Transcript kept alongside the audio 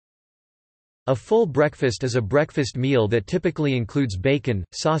A full breakfast is a breakfast meal that typically includes bacon,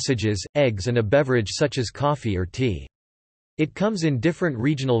 sausages, eggs and a beverage such as coffee or tea. It comes in different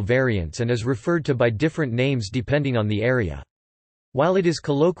regional variants and is referred to by different names depending on the area. While it is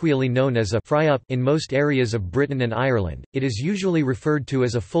colloquially known as a fry-up in most areas of Britain and Ireland, it is usually referred to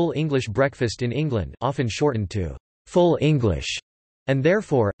as a full English breakfast in England, often shortened to full English, and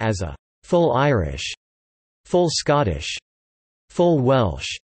therefore, as a full Irish, full Scottish, full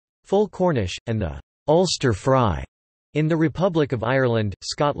Welsh, full Cornish, and the Ulster fry in the Republic of Ireland,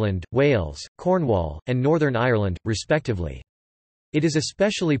 Scotland, Wales, Cornwall, and Northern Ireland, respectively. It is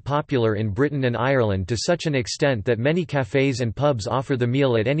especially popular in Britain and Ireland to such an extent that many cafes and pubs offer the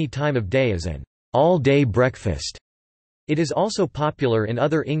meal at any time of day as an all-day breakfast. It is also popular in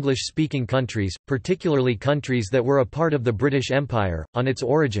other English-speaking countries, particularly countries that were a part of the British Empire. On its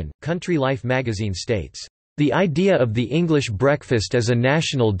origin, Country Life magazine states, "The idea of the English breakfast as a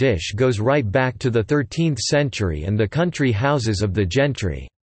national dish goes right back to the 13th century and the country houses of the gentry.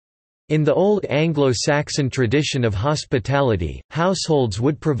 In the old Anglo-Saxon tradition of hospitality, households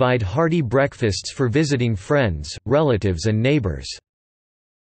would provide hearty breakfasts for visiting friends, relatives and neighbours."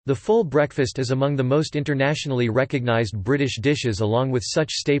 The full breakfast is among the most internationally recognised British dishes, along with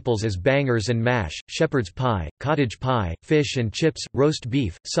such staples as bangers and mash, shepherd's pie, cottage pie, fish and chips, roast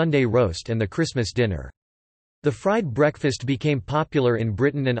beef, Sunday roast and the Christmas dinner. The fried breakfast became popular in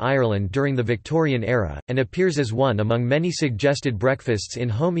Britain and Ireland during the Victorian era, and appears as one among many suggested breakfasts in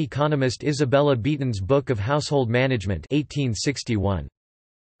home economist Isabella Beeton's Book of Household Management 1861.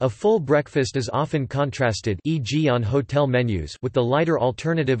 A full breakfast is often contrasted, e.g. on hotel menus, with the lighter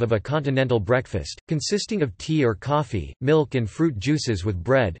alternative of a continental breakfast, consisting of tea or coffee, milk and fruit juices with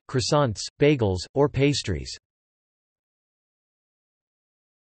bread, croissants, bagels, or pastries.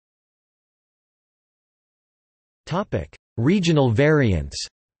 Regional variants.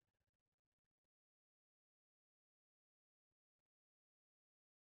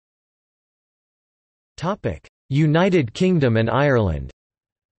 United Kingdom and Ireland.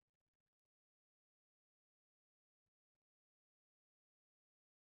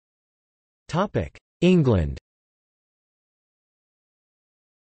 England.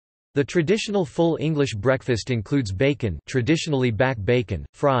 The traditional full English breakfast includes bacon, traditionally back bacon,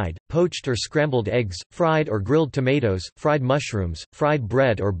 fried, poached or scrambled eggs, fried or grilled tomatoes, fried mushrooms, fried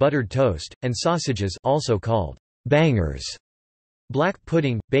bread or buttered toast, and sausages, also called bangers. Black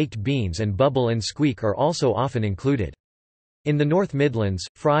pudding, baked beans and bubble and squeak are also often included. In the North Midlands,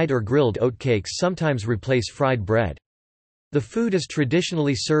 fried or grilled oatcakes sometimes replace fried bread. The food is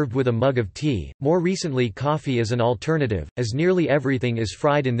traditionally served with a mug of tea. More recently, coffee is an alternative. As nearly everything is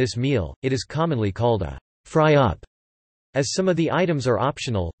fried in this meal, it is commonly called a fry-up. As some of the items are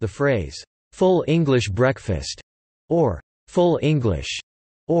optional, the phrase full English breakfast or full English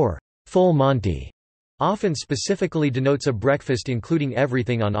or full Monty often specifically denotes a breakfast including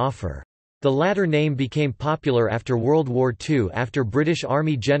everything on offer. The latter name became popular after World War II after British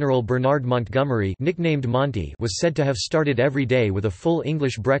Army General Bernard Montgomery, nicknamed Monty, was said to have started every day with a full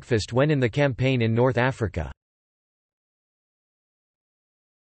English breakfast when in the campaign in North Africa.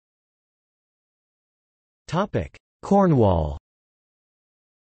 Cornwall.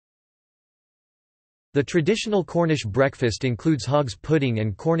 The traditional Cornish breakfast includes hog's pudding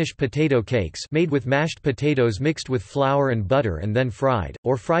and Cornish potato cakes made with mashed potatoes mixed with flour and butter and then fried,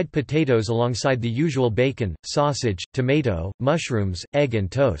 or fried potatoes alongside the usual bacon, sausage, tomato, mushrooms, egg and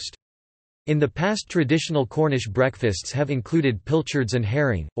toast. In the past, traditional Cornish breakfasts have included pilchards and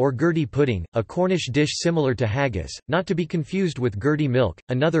herring, or gurdy pudding, a Cornish dish similar to haggis, not to be confused with gurdy milk,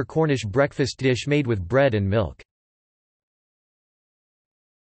 another Cornish breakfast dish made with bread and milk.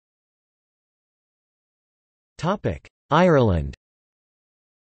 Ireland.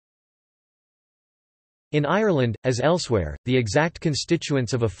 In Ireland, as elsewhere, the exact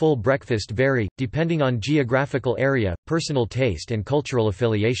constituents of a full breakfast vary, depending on geographical area, personal taste and cultural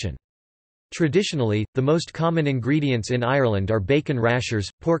affiliation. Traditionally, the most common ingredients in Ireland are bacon rashers,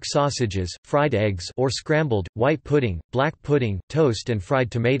 pork sausages, fried eggs or scrambled, white pudding, black pudding, toast and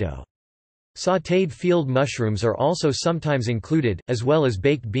fried tomato. Sautéed field mushrooms are also sometimes included, as well as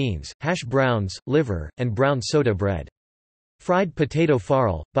baked beans, hash browns, liver, and brown soda bread. Fried potato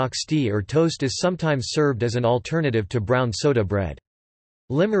farl, boxty or toast is sometimes served as an alternative to brown soda bread.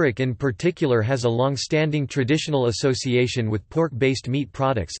 Limerick in particular has a long-standing traditional association with pork-based meat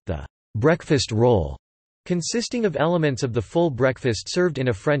products, the breakfast roll, consisting of elements of the full breakfast served in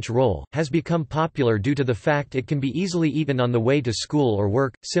a French roll, has become popular due to the fact it can be easily eaten on the way to school or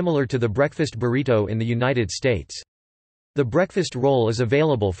work, similar to the breakfast burrito in the United States. The breakfast roll is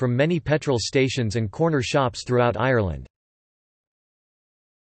available from many petrol stations and corner shops throughout Ireland.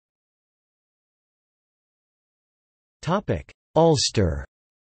 Ulster.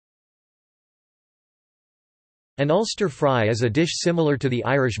 An Ulster fry is a dish similar to the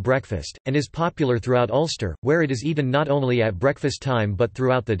Irish breakfast, and is popular throughout Ulster, where it is eaten not only at breakfast time but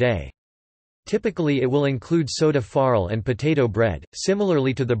throughout the day. Typically it will include soda farl and potato bread,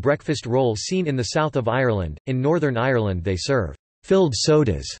 similarly to the breakfast roll seen in the south of Ireland. In Northern Ireland they serve filled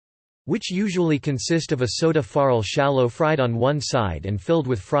sodas, which usually consist of a soda farl shallow fried on one side and filled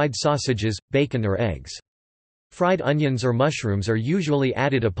with fried sausages, bacon or eggs. Fried onions or mushrooms are usually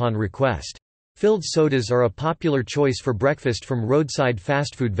added upon request. Filled sodas are a popular choice for breakfast from roadside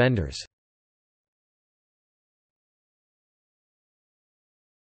fast food vendors.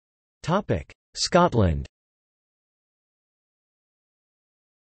 Scotland.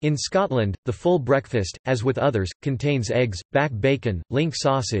 In Scotland, the full breakfast, as with others, contains eggs, back bacon, link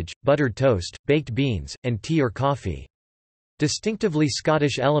sausage, buttered toast, baked beans, and tea or coffee. Distinctively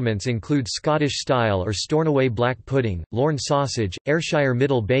Scottish elements include Scottish-style or Stornoway black pudding, Lorne sausage, Ayrshire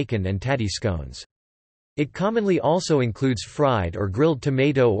middle bacon and tatty scones. It commonly also includes fried or grilled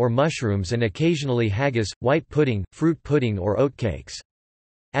tomato or mushrooms and occasionally haggis, white pudding, fruit pudding or oatcakes.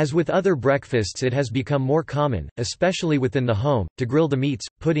 As with other breakfasts it has become more common, especially within the home, to grill the meats,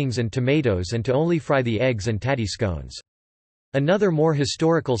 puddings and tomatoes and to only fry the eggs and tatty scones. Another more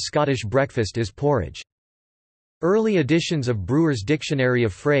historical Scottish breakfast is porridge. Early editions of Brewer's Dictionary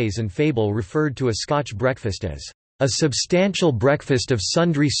of Phrase and Fable referred to a Scotch breakfast as a substantial breakfast of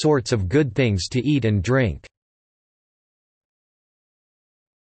sundry sorts of good things to eat and drink.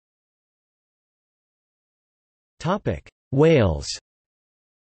 Wales.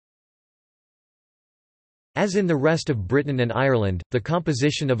 As in the rest of Britain and Ireland, the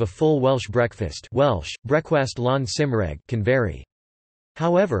composition of a full Welsh breakfast Welsh, brecwast lân cymreg can vary.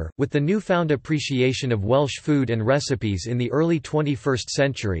 However, with the newfound appreciation of Welsh food and recipes in the early 21st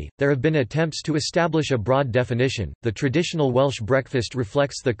century, there have been attempts to establish a broad definition. The traditional Welsh breakfast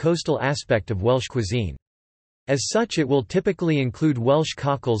reflects the coastal aspect of Welsh cuisine. As such, it will typically include Welsh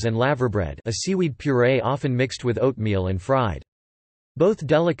cockles and laverbread, a seaweed puree often mixed with oatmeal and fried. Both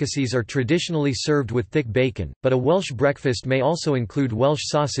delicacies are traditionally served with thick bacon, but a Welsh breakfast may also include Welsh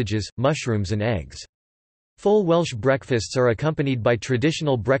sausages, mushrooms and eggs. Full Welsh breakfasts are accompanied by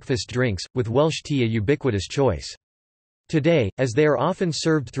traditional breakfast drinks, with Welsh tea a ubiquitous choice. Today, as they are often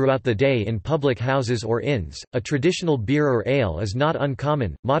served throughout the day in public houses or inns, a traditional beer or ale is not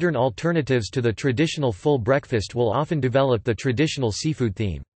uncommon. Modern alternatives to the traditional full breakfast will often develop the traditional seafood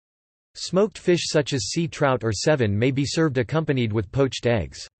theme. Smoked fish such as sea trout or severn may be served accompanied with poached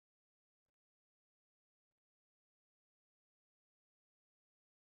eggs.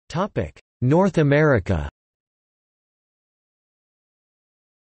 North America.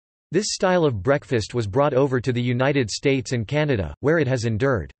 This style of breakfast was brought over to the United States and Canada, where it has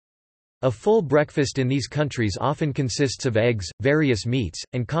endured. A full breakfast in these countries often consists of eggs, various meats,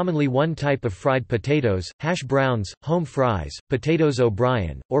 and commonly one type of fried potatoes, hash browns, home fries, potatoes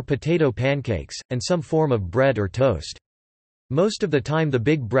O'Brien, or potato pancakes, and some form of bread or toast. Most of the time the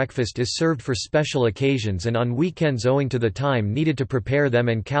big breakfast is served for special occasions and on weekends owing to the time needed to prepare them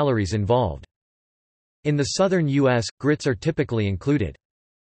and calories involved. In the southern U.S., grits are typically included.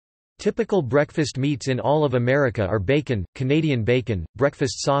 Typical breakfast meats in all of America are bacon, Canadian bacon,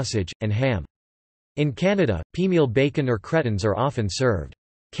 breakfast sausage, and ham. In Canada, peameal bacon or cretins are often served.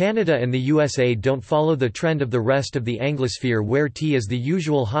 Canada and the USA don't follow the trend of the rest of the Anglosphere where tea is the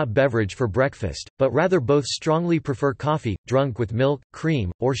usual hot beverage for breakfast, but rather both strongly prefer coffee, drunk with milk,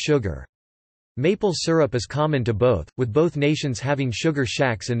 cream, or sugar. Maple syrup is common to both, with both nations having sugar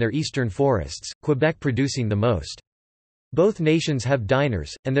shacks in their eastern forests, Quebec producing the most. Both nations have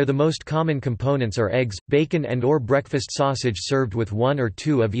diners, and the most common components are eggs, bacon and or breakfast sausage served with one or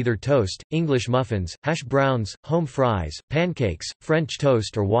two of either toast, English muffins, hash browns, home fries, pancakes, French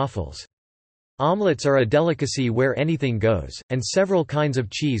toast or waffles. Omelets are a delicacy where anything goes, and several kinds of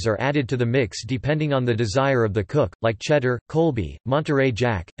cheese are added to the mix depending on the desire of the cook, like cheddar, Colby, Monterey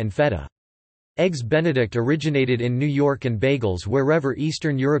Jack, and feta. Eggs Benedict originated in New York and bagels wherever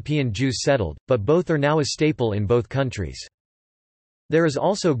Eastern European Jews settled, but both are now a staple in both countries. There is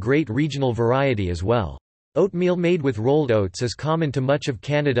also great regional variety as well. Oatmeal made with rolled oats is common to much of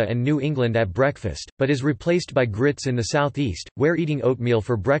Canada and New England at breakfast, but is replaced by grits in the southeast, where eating oatmeal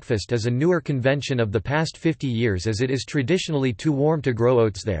for breakfast is a newer convention of the past 50 years as it is traditionally too warm to grow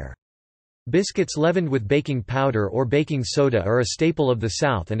oats there. Biscuits leavened with baking powder or baking soda are a staple of the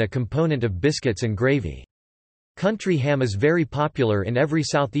South and a component of biscuits and gravy. Country ham is very popular in every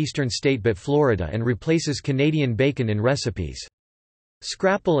southeastern state but Florida and replaces Canadian bacon in recipes.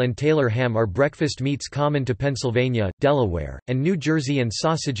 Scrapple and Taylor ham are breakfast meats common to Pennsylvania, Delaware, and New Jersey, and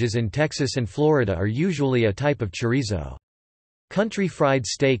sausages in Texas and Florida are usually a type of chorizo. Country fried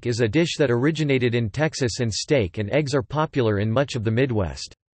steak is a dish that originated in Texas, and steak and eggs are popular in much of the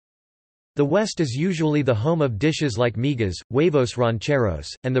Midwest. The West is usually the home of dishes like migas, huevos rancheros,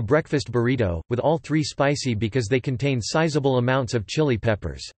 and the breakfast burrito, with all three spicy because they contain sizable amounts of chili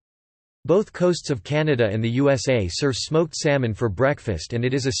peppers. Both coasts of Canada and the USA serve smoked salmon for breakfast, and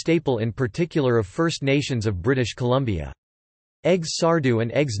it is a staple in particular of First Nations of British Columbia. Eggs Sardu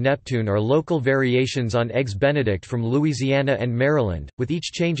and Eggs Neptune are local variations on Eggs Benedict from Louisiana and Maryland, with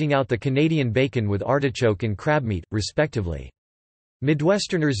each changing out the Canadian bacon with artichoke and crabmeat, respectively.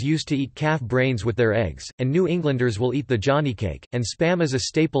 Midwesterners used to eat calf brains with their eggs, and New Englanders will eat the johnnycake, and spam is a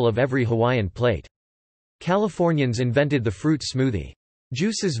staple of every Hawaiian plate. Californians invented the fruit smoothie.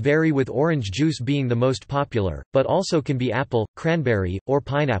 Juices vary, with orange juice being the most popular, but also can be apple, cranberry, or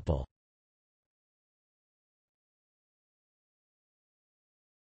pineapple.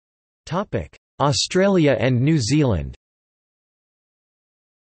 Australia and New Zealand.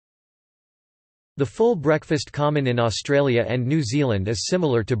 The full breakfast common in Australia and New Zealand is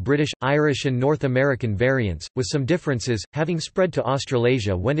similar to British, Irish and North American variants, with some differences, having spread to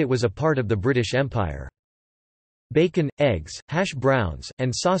Australasia when it was a part of the British Empire. Bacon, eggs, hash browns,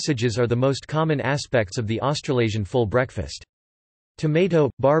 and sausages are the most common aspects of the Australasian full breakfast. Tomato,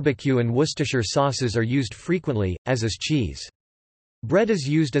 barbecue and Worcestershire sauces are used frequently, as is cheese. Bread is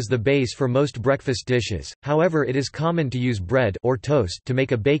used as the base for most breakfast dishes, however it is common to use bread or toast to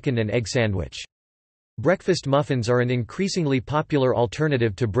make a bacon and egg sandwich. Breakfast muffins are an increasingly popular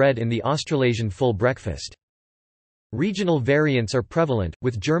alternative to bread in the Australasian full breakfast. Regional variants are prevalent,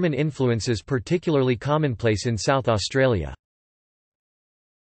 with German influences particularly commonplace in South Australia.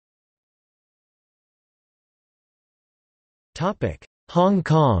 Hong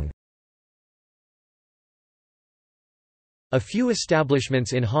Kong. A few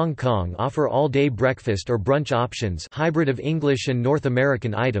establishments in Hong Kong offer all-day breakfast or brunch options, hybrid of English and North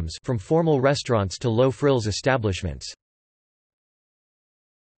American items, from formal restaurants to low-frills establishments.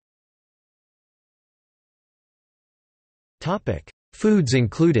 Foods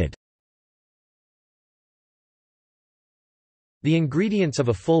included. The ingredients of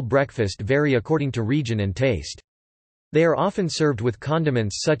a full breakfast vary according to region and taste. They are often served with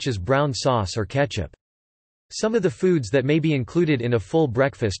condiments such as brown sauce or ketchup. Some of the foods that may be included in a full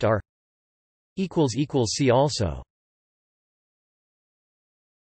breakfast are See also